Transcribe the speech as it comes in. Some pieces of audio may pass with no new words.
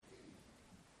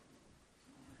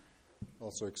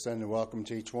Also extend a welcome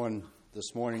to each one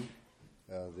this morning.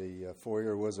 The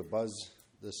foyer was a buzz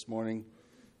this morning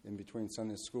in between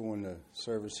Sunday school and the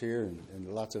service here,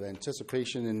 and lots of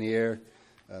anticipation in the air.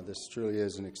 This truly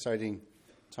is an exciting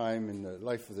time in the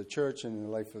life of the church and in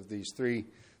the life of these three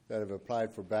that have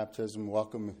applied for baptism.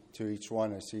 Welcome to each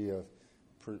one. I see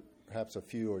perhaps a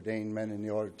few ordained men in the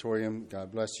auditorium.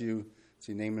 God bless you. I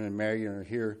see Naaman and Mary are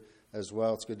here as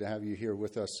well. It's good to have you here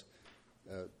with us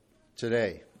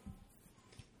today.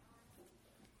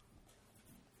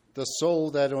 The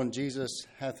soul that on Jesus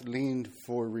hath leaned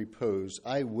for repose,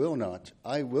 I will not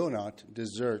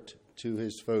desert to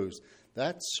his foes.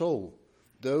 That soul,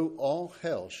 though all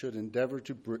hell should endeavor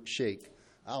to shake,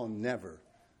 I'll never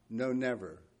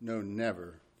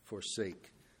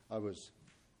forsake. I was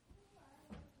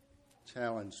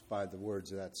challenged by the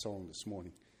words of that song this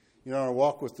morning. You know, in our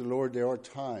walk with the Lord, there are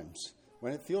times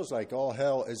when it feels like all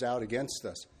hell is out against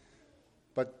us.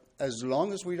 But as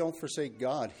long as we don't forsake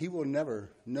God, he will never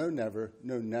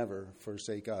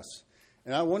forsake us.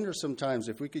 And I wonder sometimes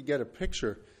if we could get a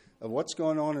picture of what's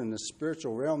going on in the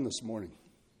spiritual realm this morning.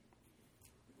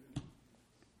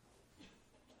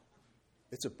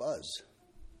 It's a buzz.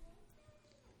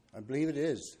 I believe it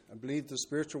is. I believe the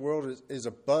spiritual world is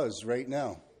a buzz right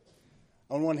now.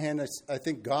 On one hand, I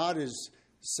think God is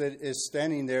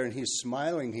standing there and he's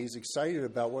smiling. He's excited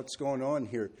about what's going on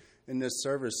here in this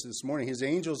service this morning. His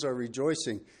angels are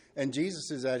rejoicing, and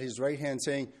Jesus is at his right hand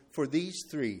saying, for these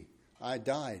three I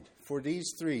died. For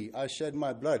these three I shed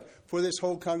my blood. For this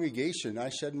whole congregation I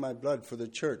shed my blood. For the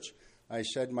church I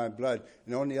shed my blood.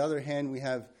 And on the other hand, we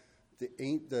have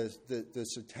the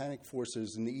satanic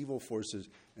forces and the evil forces,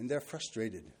 and they're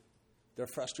frustrated. They're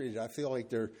frustrated. I feel like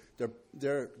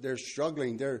they're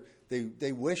struggling.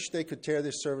 They wish they could tear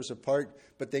this service apart,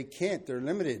 but they can't. They're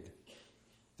limited.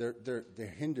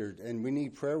 They're hindered, and we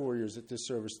need prayer warriors at this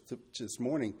service this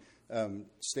morning,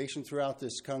 stationed throughout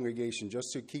this congregation,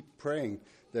 just to keep praying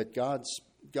that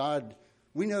God.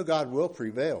 We know God will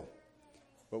prevail,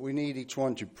 but we need each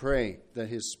one to pray that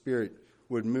His Spirit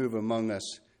would move among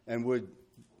us and would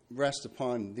rest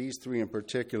upon these three in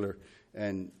particular,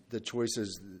 and the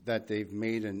choices that they've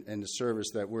made and the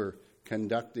service that we're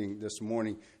conducting this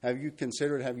morning. Have you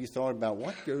thought about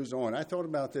what goes on? I thought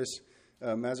about this.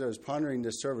 As I was pondering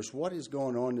this service, what is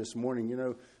going on this morning? You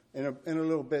know, in a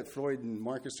little bit, Floyd and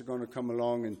Marcus are going to come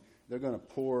along, and they're going to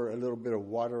pour a little bit of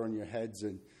water on your heads.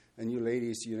 And you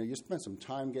ladies, you know, you spend some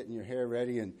time getting your hair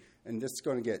ready, and this is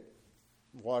going to get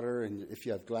water. And if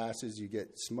you have glasses, you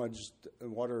get smudged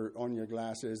water on your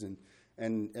glasses,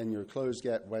 and your clothes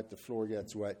get wet, the floor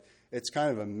gets wet. It's kind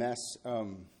of a mess.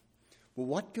 Well,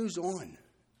 what goes on?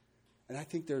 And I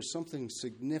think there's something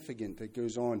significant that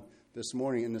goes on this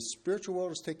morning, and the spiritual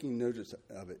world is taking notice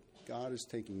of it. God is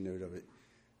taking note of it.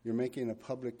 You're making a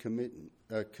public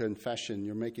confession.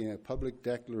 You're making a public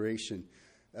declaration,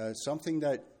 something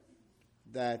that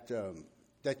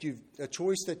a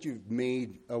choice that you've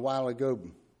made a while ago,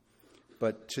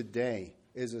 but today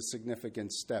is a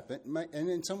significant step. And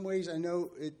in some ways, I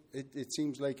know it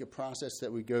seems like a process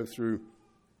that we go through,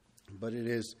 but it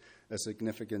is a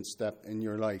significant step in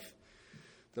your life.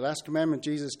 The last commandment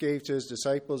Jesus gave to his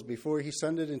disciples before he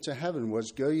ascended into heaven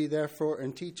was, go ye therefore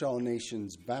and teach all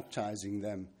nations, baptizing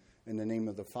them in the name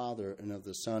of the Father and of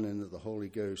the Son and of the Holy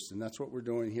Ghost. And that's what we're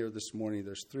doing here this morning.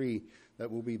 There's three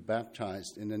that will be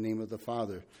baptized in the name of the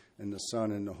Father and the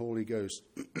Son and the Holy Ghost.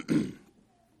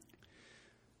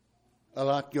 A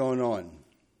lot going on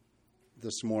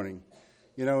this morning.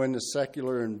 You know, in the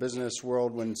secular and business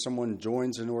world, when someone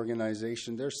joins an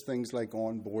organization, there's things like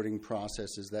onboarding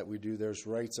processes that we do. There's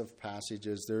rites of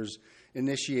passages. There's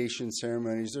initiation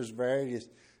ceremonies. There's various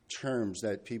terms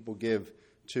that people give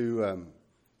to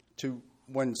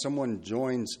when someone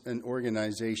joins an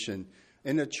organization.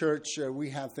 In the church, we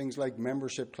have things like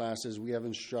membership classes. We have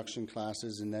instruction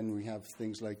classes. And then we have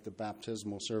things like the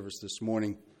baptismal service this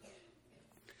morning.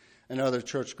 And other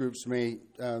church groups may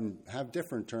have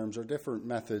different terms or different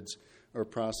methods or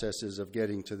processes of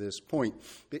getting to this point.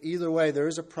 But either way, there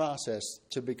is a process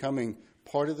to becoming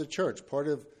part of the church, part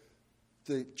of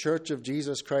the Church of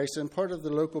Jesus Christ, and part of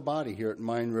the local body here at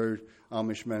Mine Road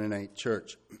Amish Mennonite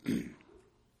Church.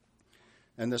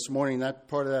 And this morning, that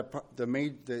part of that,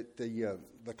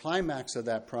 the climax of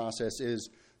that process is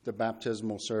the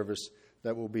baptismal service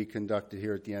that will be conducted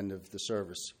here at the end of the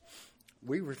service.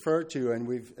 We refer to, and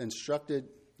we've instructed,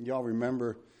 y'all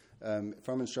remember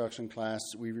from instruction class,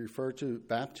 we refer to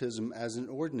baptism as an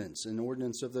ordinance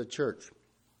of the church.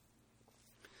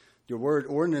 The word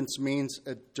ordinance means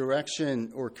a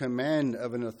direction or command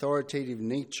of an authoritative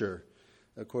nature,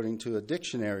 according to a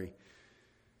dictionary.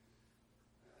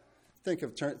 Think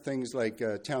of things like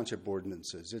township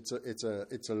ordinances. It's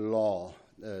a law,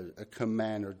 a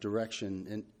command or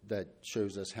direction that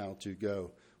shows us how to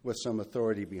go with some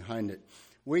authority behind it.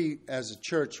 We, as a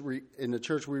church, in the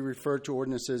church, we refer to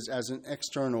ordinances as an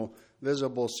external,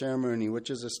 visible ceremony,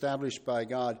 which is established by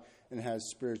God and has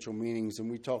spiritual meanings. And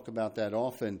we talk about that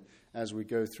often as we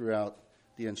go throughout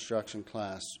the instruction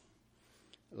class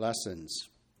lessons.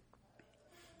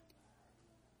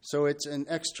 So it's an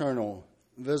external,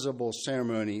 visible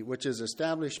ceremony which is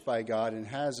established by God and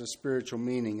has a spiritual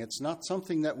meaning. It's not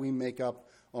something that we make up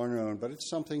on our own, but it's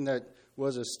something that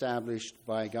was established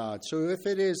by God. So if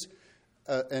it is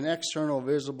an external,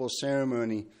 visible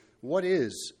ceremony, what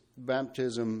is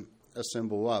baptism a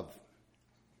symbol of?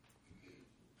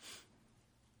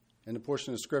 In the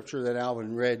portion of Scripture that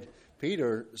Alvin read,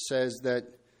 Peter says that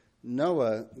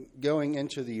Noah going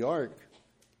into the ark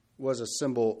was a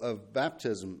symbol of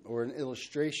baptism or an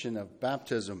illustration of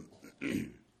baptism.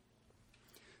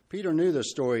 Peter knew the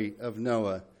story of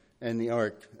Noah and the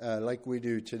ark like we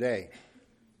do today.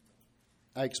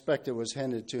 I expect it was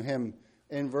handed to him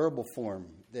in verbal form.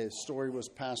 The story was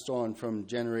passed on from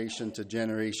generation to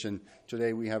generation.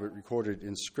 Today we have it recorded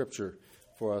in Scripture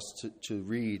for us to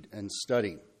read and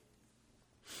study.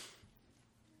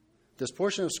 This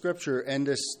portion of Scripture and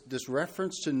this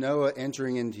reference to Noah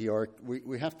entering into the ark,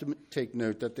 we have to take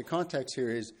note that the context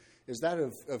here is that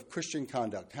of Christian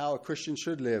conduct, how a Christian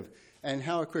should live, and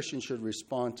how a Christian should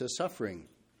respond to suffering,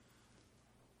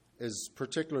 is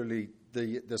particularly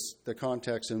the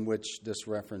context in which this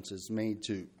reference is made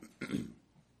to.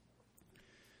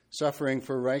 Suffering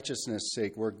for righteousness'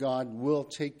 sake, where God will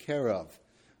take care of.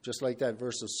 Just like that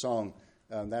verse of song,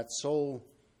 that soul,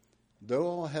 though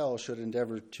all hell should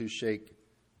endeavor to shake,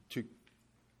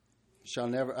 I'll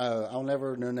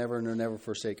never, no never, no never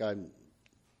forsake. I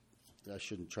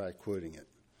shouldn't try quoting it.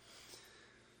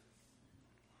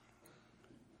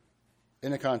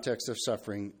 In the context of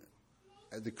suffering,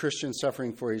 the Christian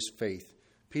suffering for his faith,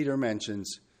 Peter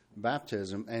mentions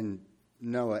baptism and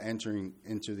Noah entering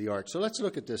into the ark. So let's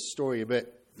look at this story a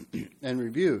bit and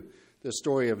review the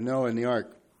story of Noah and the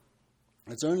ark.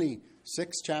 It's only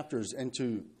 6 chapters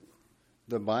into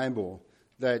the Bible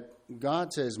that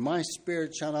God says, "My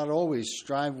spirit shall not always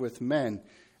strive with men."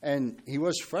 And he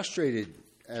was frustrated,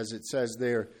 as it says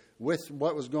there, with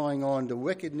what was going on. The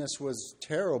wickedness was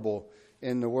terrible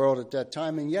in the world at that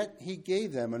time, and yet he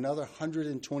gave them another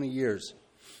 120 years.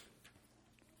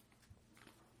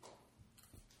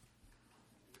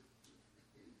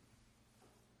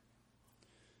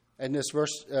 And this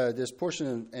verse, this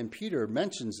portion, and Peter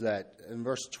mentions that in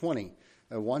verse 20.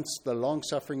 Once the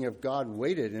long-suffering of God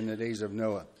waited in the days of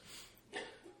Noah.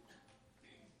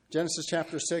 Genesis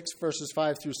chapter 6, verses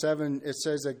 5 through 7, it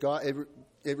says that God,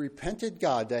 it repented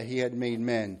God that he had made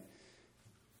men.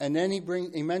 And then he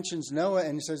mentions Noah,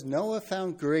 and he says, Noah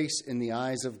found grace in the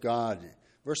eyes of God.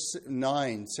 Verse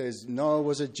 9 says, Noah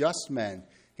was a just man.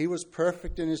 He was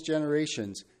perfect in his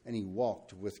generations, and he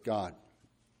walked with God.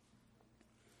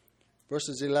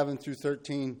 Verses 11 through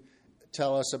 13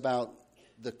 tell us about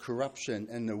the corruption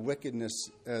and the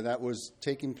wickedness that was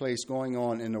taking place, going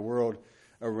on in the world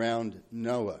around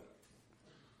Noah.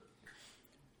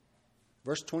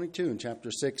 Verse 22 in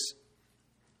chapter 6.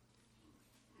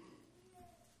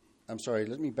 I'm sorry,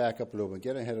 let me back up a little bit,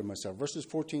 get ahead of myself. Verses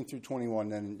 14 through 21,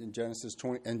 then in Genesis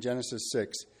 20 and Genesis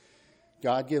 6,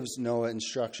 God gives Noah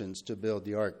instructions to build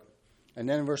the ark. And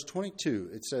then in verse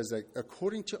 22, it says that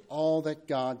according to all that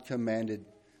God commanded,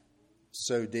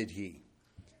 so did he.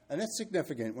 And that's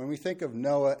significant when we think of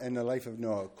Noah and the life of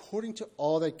Noah. According to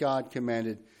all that God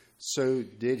commanded, so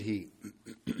did he.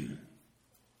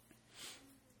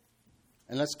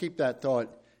 And let's keep that thought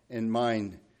in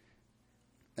mind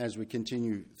as we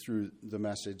continue through the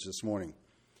message this morning.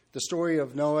 The story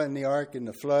of Noah and the ark and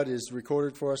the flood is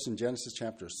recorded for us in Genesis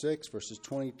chapter 6, verses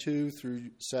 22 through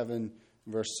 7,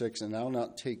 verse 6. And I'll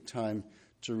not take time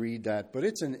to read that, but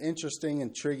it's an interesting,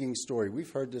 intriguing story. We've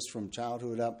heard this from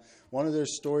childhood up. One of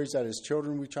those stories that as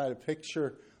children we try to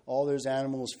picture all those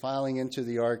animals filing into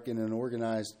the ark in an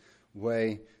organized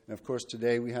way. And of course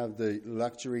today we have the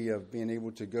luxury of being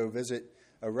able to go visit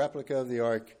a replica of the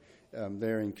ark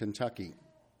there in Kentucky.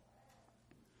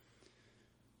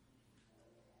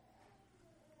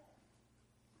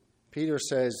 Peter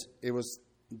says it was,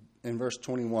 in verse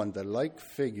 21, the like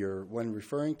figure when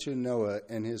referring to Noah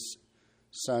and his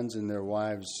sons and their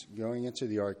wives going into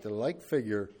the ark, the like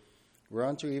figure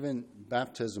whereunto even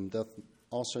baptism doth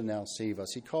also now save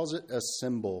us. He calls it a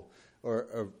symbol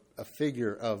or a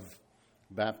figure of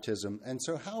baptism. And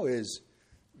so how is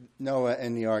Noah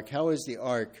and the ark, how is the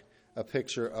ark a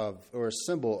picture of or a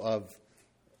symbol of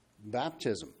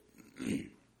baptism?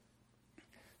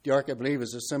 The ark, I believe,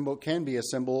 can be a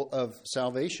symbol of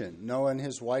salvation. Noah and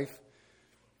his wife,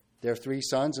 their 3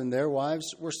 sons and their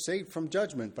wives were saved from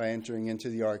judgment by entering into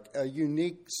the ark. A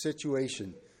unique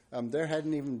situation. There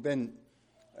hadn't even been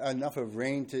enough of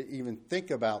rain to even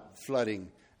think about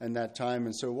flooding in that time.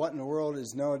 And so what in the world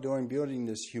is Noah doing building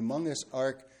this humongous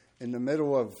ark in the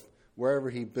middle of wherever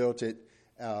he built it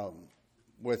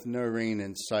with no rain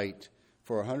in sight?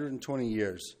 For 120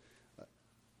 years,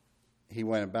 he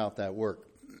went about that work.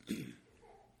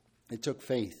 It took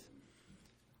faith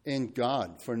in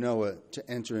God for Noah to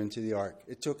enter into the ark.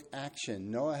 It took action.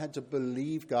 Noah had to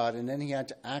believe God, and then he had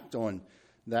to act on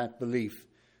that belief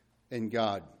in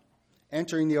God.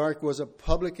 Entering the ark was a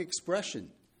public expression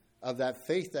of that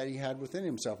faith that he had within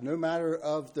himself. No matter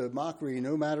of the mockery,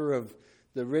 no matter of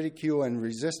the ridicule and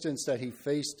resistance that he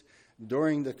faced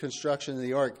during the construction of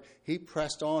the ark, he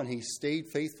pressed on. He stayed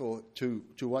faithful to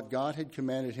what God had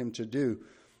commanded him to do.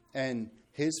 And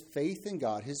his faith in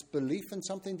God, his belief in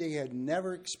something they had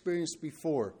never experienced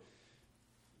before,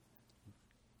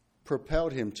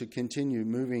 propelled him to continue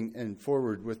moving and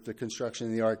forward with the construction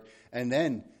of the ark. And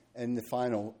then, in the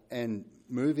final, and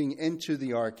moving into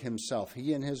the ark himself,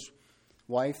 he and his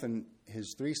wife and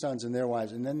his 3 sons and their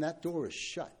wives, and then that door is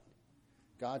shut.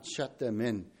 God shut them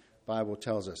in, Bible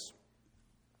tells us.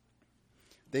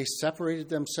 They separated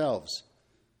themselves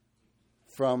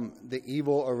from the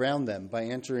evil around them by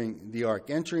entering the ark.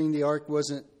 Entering the ark was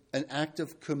an act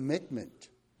of commitment.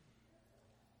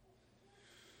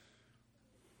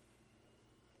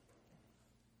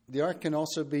 The ark can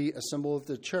also be a symbol of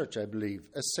the church, I believe,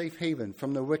 a safe haven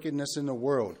from the wickedness in the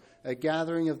world, a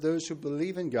gathering of those who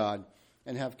believe in God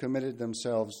and have committed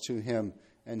themselves to him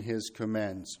and his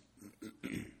commands.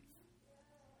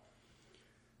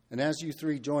 And as you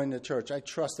 3 join the church, I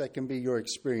trust that can be your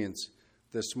experience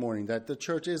this morning, that the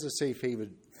church is a safe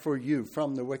haven for you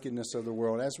from the wickedness of the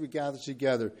world as we gather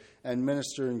together and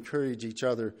minister and encourage each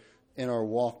other in our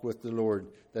walk with the Lord,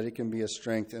 that it can be a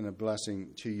strength and a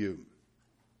blessing to you.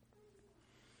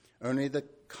 Only the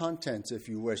contents, if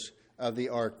you wish, of the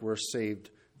ark were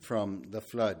saved from the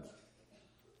flood.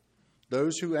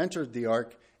 Those who entered the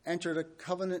ark entered a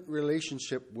covenant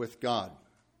relationship with God.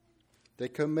 They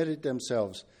committed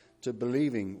themselves to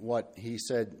believing what he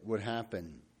said would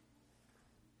happen.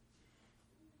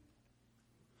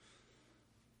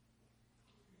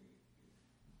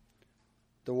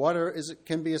 The water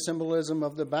can be a symbolism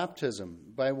of the baptism.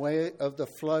 By way of the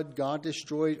flood, God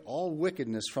destroyed all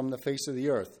wickedness from the face of the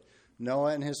earth.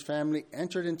 Noah and his family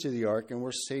entered into the ark and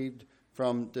were saved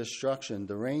from destruction.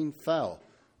 The rain fell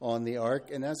on the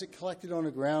ark, and as it collected on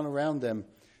the ground around them,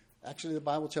 actually the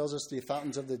Bible tells us the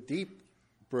fountains of the deep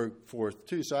broke forth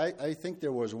too. So I think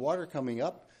there was water coming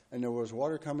up and there was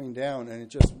water coming down, and it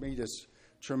just made this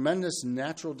tremendous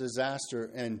natural disaster,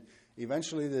 and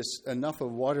eventually this enough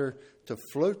of water to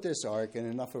float this ark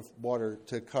and enough of water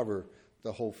to cover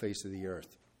the whole face of the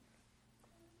earth.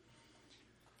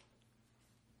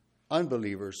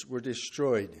 Unbelievers were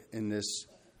destroyed in this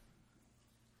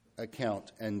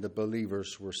account, and the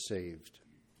believers were saved.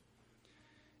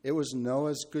 It was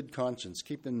Noah's good conscience,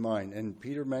 keep in mind, and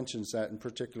Peter mentions that in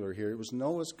particular here. It was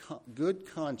Noah's good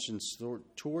conscience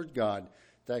toward God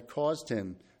that caused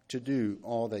him to do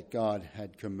all that God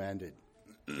had commanded.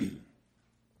 In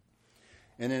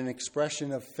an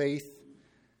expression of faith,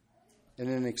 in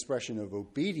an expression of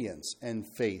obedience and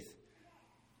faith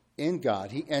in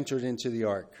God, he entered into the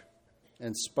ark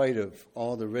in spite of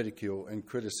all the ridicule and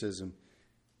criticism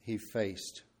he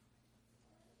faced.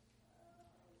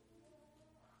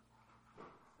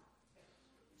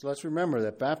 So let's remember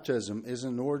that baptism is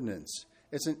an ordinance.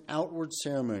 It's an outward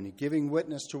ceremony, giving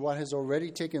witness to what has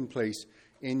already taken place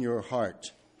in your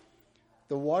heart.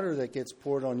 The water that gets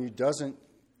poured on you doesn't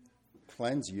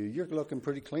cleanse you. You're looking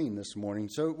pretty clean this morning,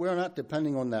 so we're not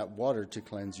depending on that water to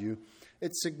cleanse you.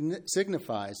 It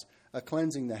signifies a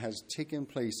cleansing that has taken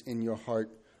place in your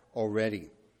heart already.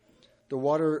 The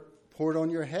water poured on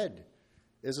your head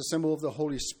is a symbol of the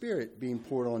Holy Spirit being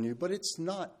poured on you, but it's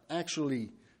not actually,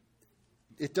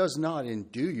 it does not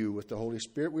endue you with the Holy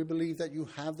Spirit. We believe that you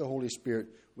have the Holy Spirit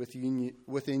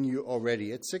within you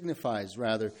already. It signifies,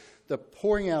 rather, the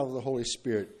pouring out of the Holy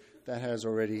Spirit that has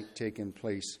already taken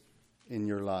place in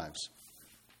your lives.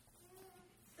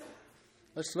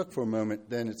 Let's look for a moment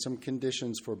then at some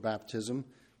conditions for baptism,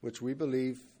 which we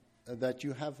believe that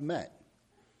you have met.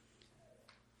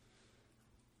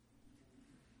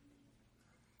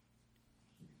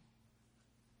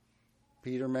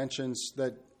 Peter mentions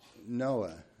that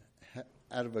Noah,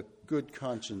 out of a good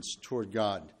conscience toward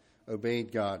God,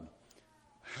 obeyed God.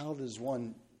 How does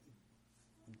one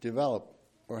develop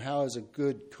or how is a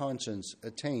good conscience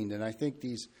attained? And I think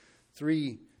these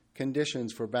three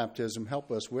conditions for baptism help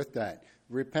us with that: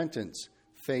 repentance,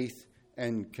 faith,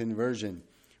 and conversion.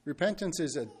 Repentance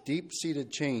is a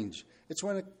deep-seated change. It's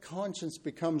when a conscience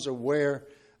becomes aware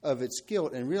of its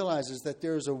guilt and realizes that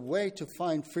there is a way to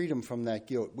find freedom from that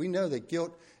guilt. We know that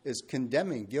guilt is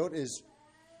condemning.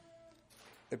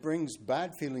 It brings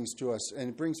bad feelings to us, and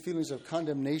it brings feelings of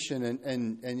condemnation,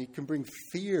 and it can bring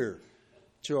fear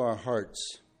to our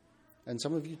hearts. And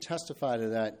some of you testify to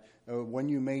that when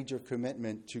you made your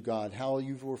commitment to God, how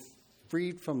you were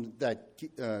freed from that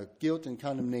guilt and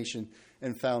condemnation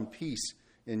and found peace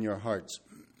in your hearts.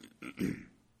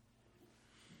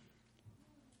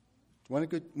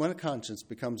 When a conscience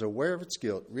becomes aware of its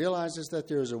guilt, realizes that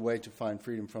there is a way to find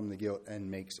freedom from the guilt,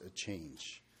 and makes a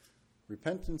change.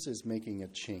 Repentance is making a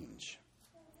change.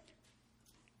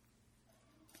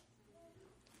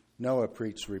 Noah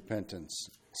preached repentance.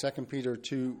 2 Peter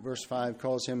 2, verse 5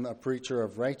 calls him a preacher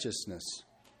of righteousness.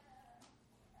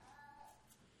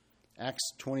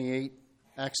 Acts 2,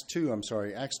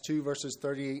 verses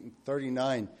 38 and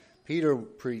 39, Peter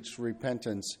preached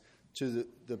repentance to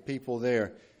the people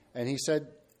there. And he said,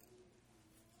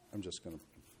 I'm just going to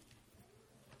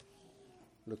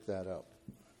look that up.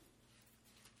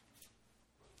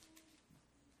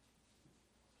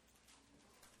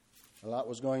 A lot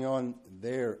was going on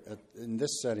there in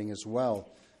this setting as well.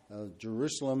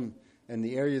 Jerusalem and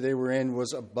the area they were in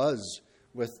was abuzz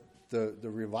with the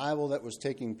revival that was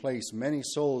taking place. Many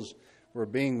souls were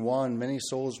being won. Many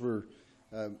souls were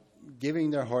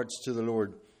giving their hearts to the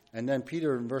Lord. And then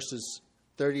Peter in verses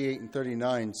 38 and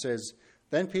 39 says,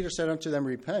 Then Peter said unto them,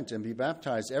 Repent and be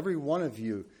baptized, every one of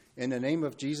you, in the name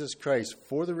of Jesus Christ,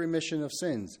 for the remission of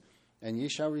sins, and ye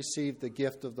shall receive the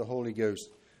gift of the Holy Ghost.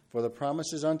 For the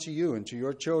promise is unto you and to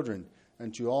your children,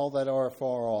 and to all that are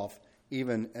afar off,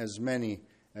 even as many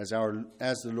as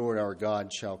the Lord our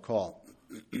God shall call.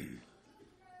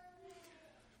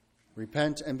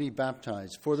 Repent and be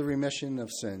baptized for the remission of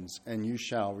sins, and you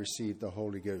shall receive the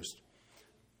Holy Ghost.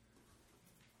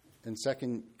 In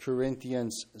 2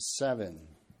 Corinthians 7,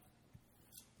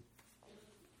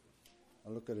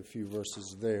 I'll look at a few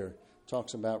verses there. It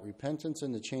talks about repentance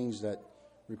and the change that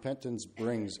repentance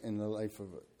brings in the life of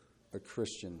a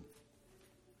Christian.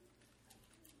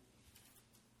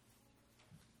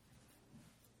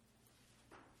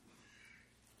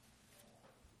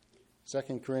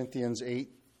 2 Corinthians 8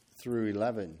 through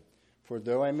 11. For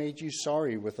though I made you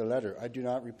sorry with a letter, I do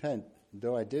not repent,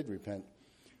 though I did repent.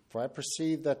 For I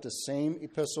perceive that the same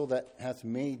epistle that hath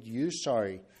made you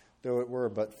sorry, though it were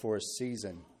but for a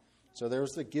season. So there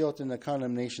was the guilt and the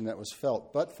condemnation that was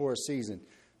felt, but for a season.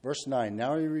 Verse 9,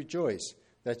 Now you rejoice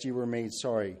that you were made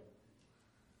sorry.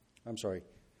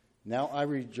 Now I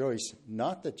rejoice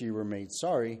not that ye were made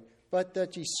sorry, but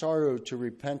that ye sorrowed to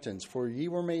repentance. For ye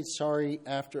were made sorry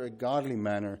after a godly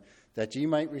manner, that ye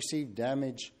might receive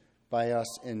damage by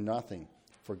us in nothing.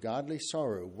 For godly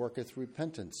sorrow worketh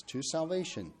repentance to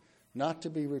salvation, not to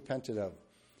be repented of.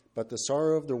 But the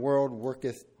sorrow of the world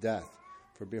worketh death.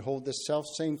 For behold, the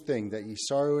selfsame thing that ye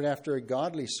sorrowed after a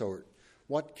godly sort,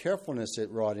 what carefulness it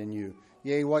wrought in you,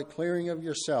 yea, what clearing of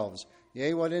yourselves,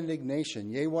 yea, what indignation,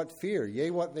 yea, what fear,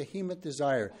 yea, what vehement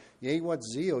desire, yea, what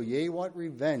zeal, yea, what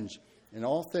revenge. In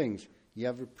all things ye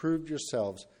have reproved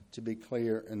yourselves to be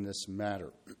clear in this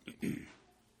matter.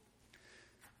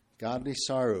 Godly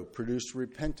sorrow produced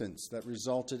repentance that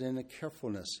resulted in a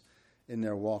carefulness in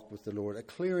their walk with the Lord, a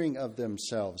clearing of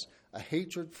themselves, a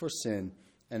hatred for sin,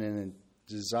 and a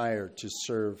desire to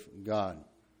serve God.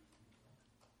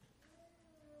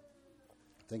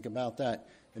 Think about that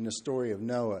in the story of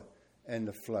Noah and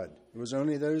the flood. It was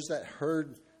only those that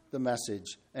heard the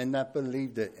message and that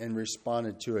believed it and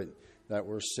responded to it that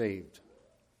were saved.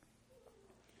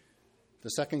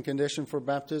 The second condition for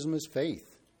baptism is faith.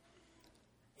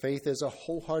 Faith is a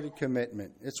wholehearted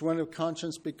commitment. It's when a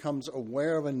conscience becomes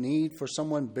aware of a need for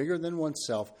someone bigger than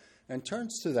oneself and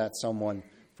turns to that someone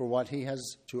for what he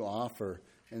has to offer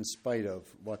in spite of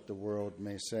what the world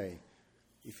may say.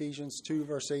 Ephesians 2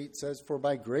 verse 8 says, For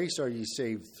by grace are ye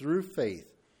saved through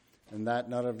faith, and that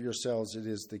not of yourselves, it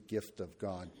is the gift of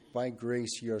God. By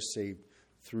grace ye are saved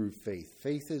through faith.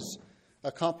 Faith is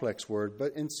a complex word,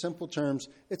 but in simple terms,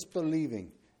 it's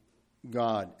believing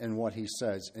God and what he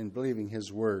says and believing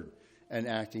his word and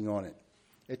acting on it.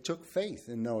 It took faith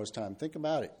in Noah's time. Think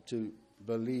about it, to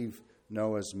believe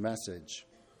Noah's message.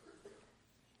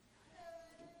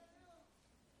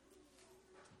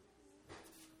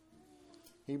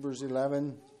 Hebrews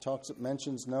 11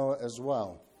 mentions Noah as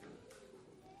well.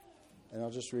 And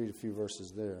I'll just read a few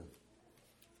verses there.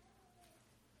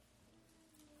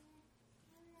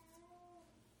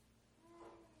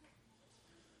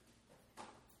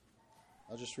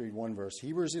 I'll just read one verse.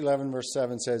 Hebrews 11, verse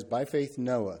 7 says, "By faith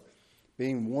Noah,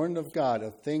 being warned of God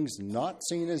of things not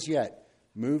seen as yet,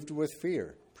 moved with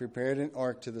fear, prepared an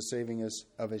ark to the saving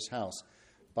of his house,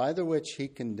 by the which he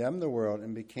condemned the world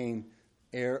and became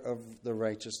heir of the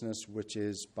righteousness which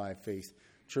is by faith."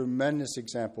 Tremendous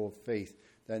example of faith,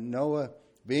 that Noah,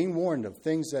 being warned of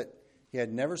things that he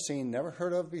had never seen, never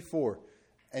heard of before,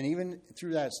 and even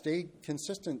through that stayed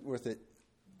constant with it,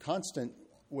 constant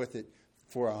with it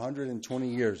for 120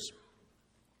 years.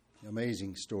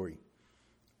 Amazing story.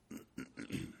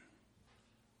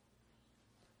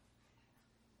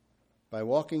 By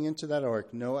walking into that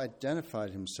ark, Noah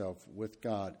identified himself with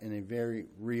God in a very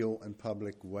real and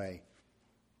public way.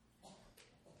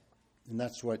 And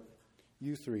that's what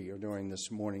you three are doing this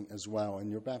morning as well in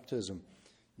your baptism.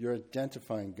 You're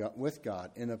identifying God, with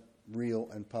God in a real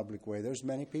and public way. There's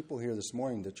many people here this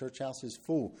morning. The church house is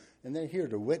full, and they're here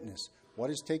to witness what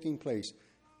is taking place.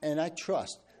 And I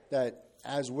trust that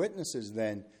as witnesses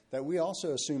then, that we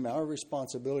also assume our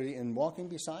responsibility in walking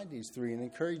beside these three and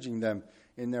encouraging them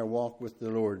in their walk with the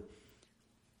Lord,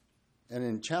 and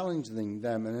in challenging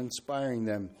them and inspiring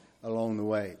them along the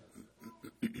way.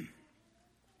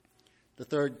 The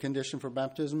third condition for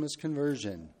baptism is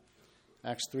conversion.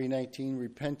 Acts 3:19,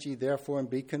 "Repent ye therefore and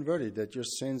be converted, that your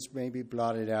sins may be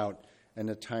blotted out, and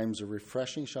the times of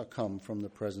refreshing shall come from the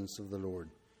presence of the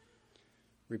Lord."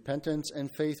 Repentance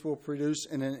and faith will produce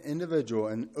in an individual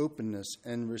an openness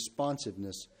and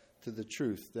responsiveness to the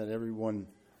truth that everyone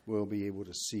will be able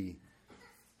to see.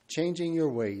 Changing your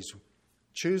ways,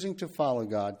 choosing to follow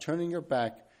God, turning your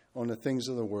back on the things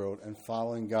of the world, and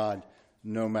following God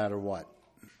no matter what.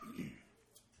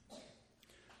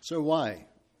 So why?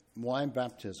 Why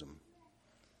baptism?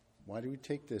 Why do we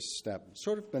take this step?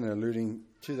 Sort of been alluding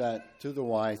to that, to the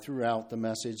why throughout the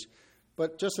message,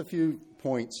 but just a few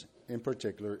points in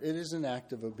particular. It is an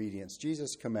act of obedience.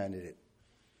 Jesus commanded it.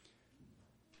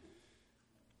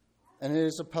 And it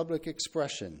is a public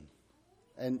expression.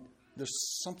 And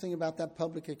there's something about that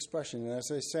public expression. And as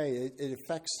I say, it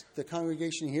affects the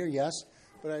congregation here, yes,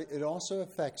 but it also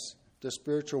affects the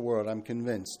spiritual world, I'm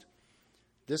convinced.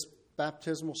 This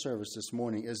baptismal service this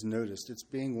morning is noticed. It's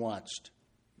being watched.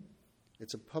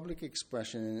 It's a public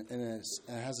expression, and it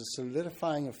has a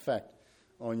solidifying effect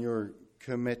on your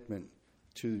commitment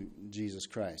to Jesus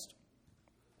Christ.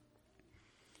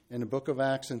 In the book of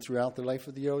Acts and throughout the life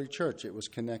of the early church, it was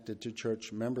connected to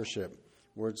church membership.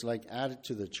 Words like added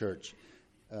to the church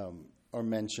are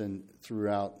mentioned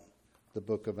throughout the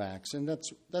book of Acts. And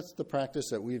that's the practice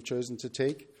that we've chosen to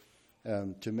take,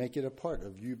 to make it a part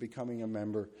of you becoming a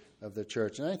member of the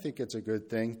church. And I think it's a good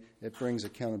thing. It brings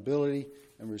accountability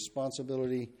and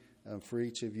responsibility for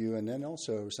each of you, and then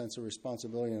also a sense of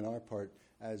responsibility on our part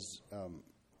as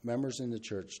members in the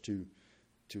church to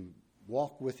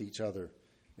walk with each other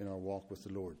in our walk with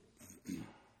the Lord.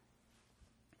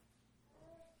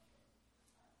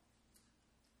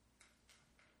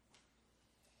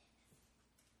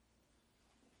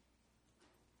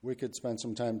 We could spend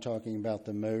some time talking about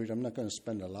the mode. I'm not going to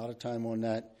spend a lot of time on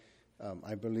that.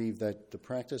 I believe that the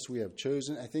practice we have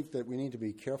chosen, I think that we need to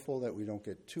be careful that we don't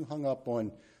get too hung up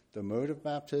on the mode of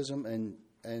baptism and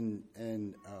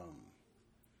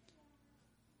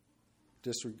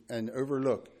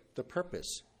overlook the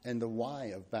purpose and the why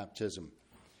of baptism.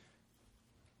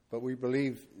 But we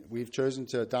believe we've chosen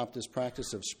to adopt this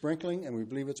practice of sprinkling, and we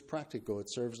believe it's practical. It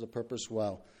serves the purpose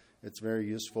well. It's very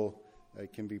useful.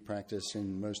 It can be practiced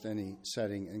in most any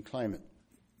setting and climate.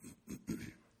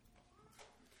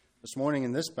 This morning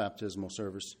in this baptismal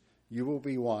service, you will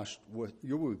be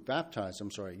baptized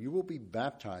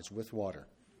with water,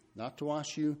 not to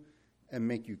wash you and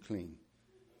make you clean,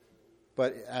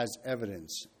 but as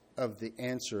evidence of the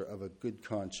answer of a good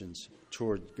conscience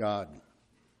toward God.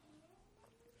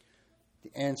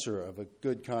 The answer of a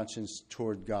good conscience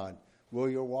toward God. Will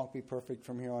your walk be perfect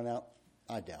from here on out?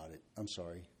 I doubt it. I'm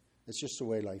sorry. It's just the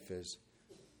way life is.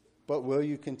 But will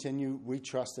you continue? We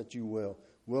trust that you will.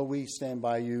 Will we stand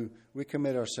by you? We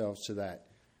commit ourselves to that.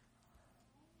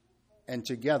 And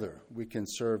together we can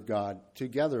serve God.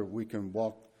 Together we can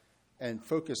walk and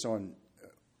focus on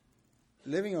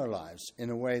living our lives in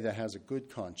a way that has a good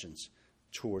conscience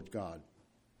toward God.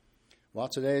 While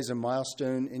today is a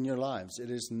milestone in your lives, it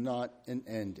is not an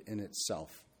end in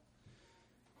itself.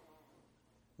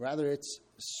 Rather, it's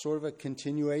sort of a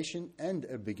continuation and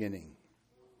a beginning.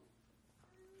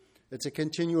 It's a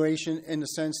continuation in the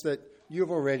sense that you've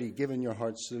already given your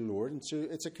hearts to the Lord, and so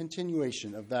it's a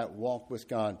continuation of that walk with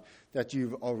God that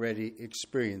you've already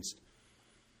experienced.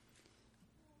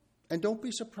 And don't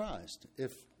be surprised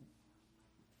if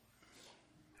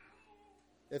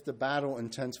if the battle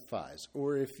intensifies,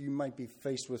 or if you might be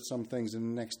faced with some things in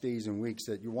the next days and weeks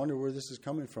that you wonder where this is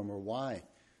coming from or why.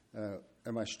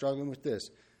 Am I struggling with this?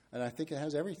 And I think it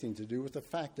has everything to do with the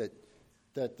fact that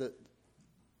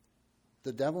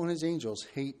the devil and his angels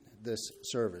hate this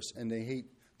service, and they hate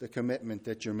the commitment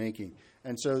that you're making.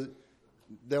 And so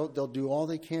they'll do all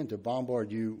they can to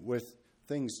bombard you with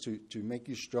things to make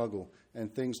you struggle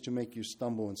and things to make you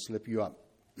stumble and slip you up.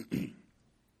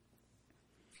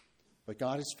 But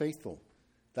God is faithful.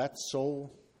 That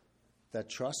soul that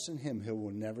trusts in him, he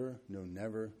will never, no,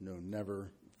 never, no,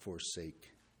 never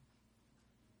forsake.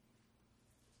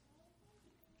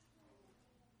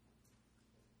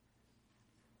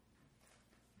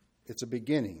 It's a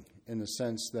beginning in the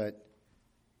sense that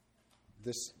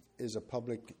this is a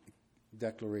public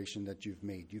declaration that you've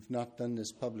made. You've not done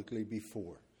this publicly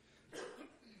before.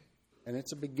 And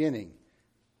it's a beginning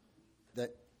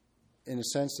that, in a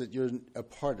sense, that you're a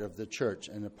part of the church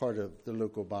and a part of the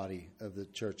local body of the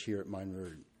church here at Mine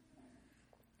Road.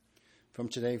 From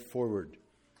today forward,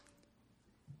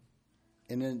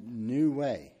 in a new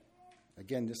way,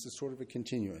 again, this is sort of a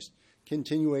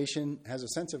continuation, has a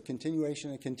sense of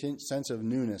continuation, a sense of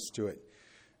newness to it.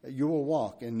 You will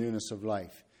walk in newness of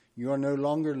life. You are no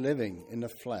longer living in the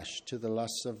flesh to the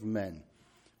lusts of men,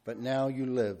 but now you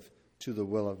live to the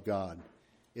will of God.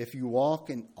 If you walk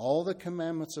in all the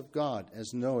commandments of God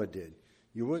as Noah did,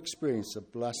 you will experience the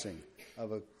blessing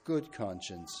of a good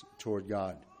conscience toward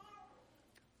God.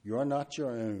 You are not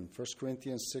your own. 1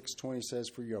 Corinthians 6:20 says,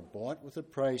 "For you are bought with a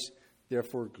price,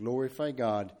 therefore glorify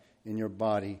God in your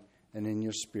body and in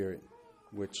your spirit,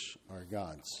 which are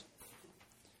God's."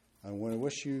 I want to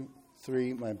wish you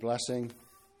three my blessing.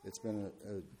 It's been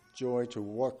a joy to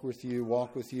walk with you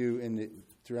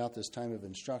throughout this time of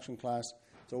instruction class.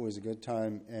 It's always a good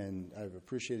time, and I've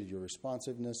appreciated your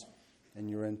responsiveness and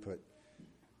your input.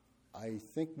 I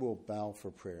think we'll bow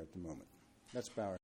for prayer at the moment. Let's bow.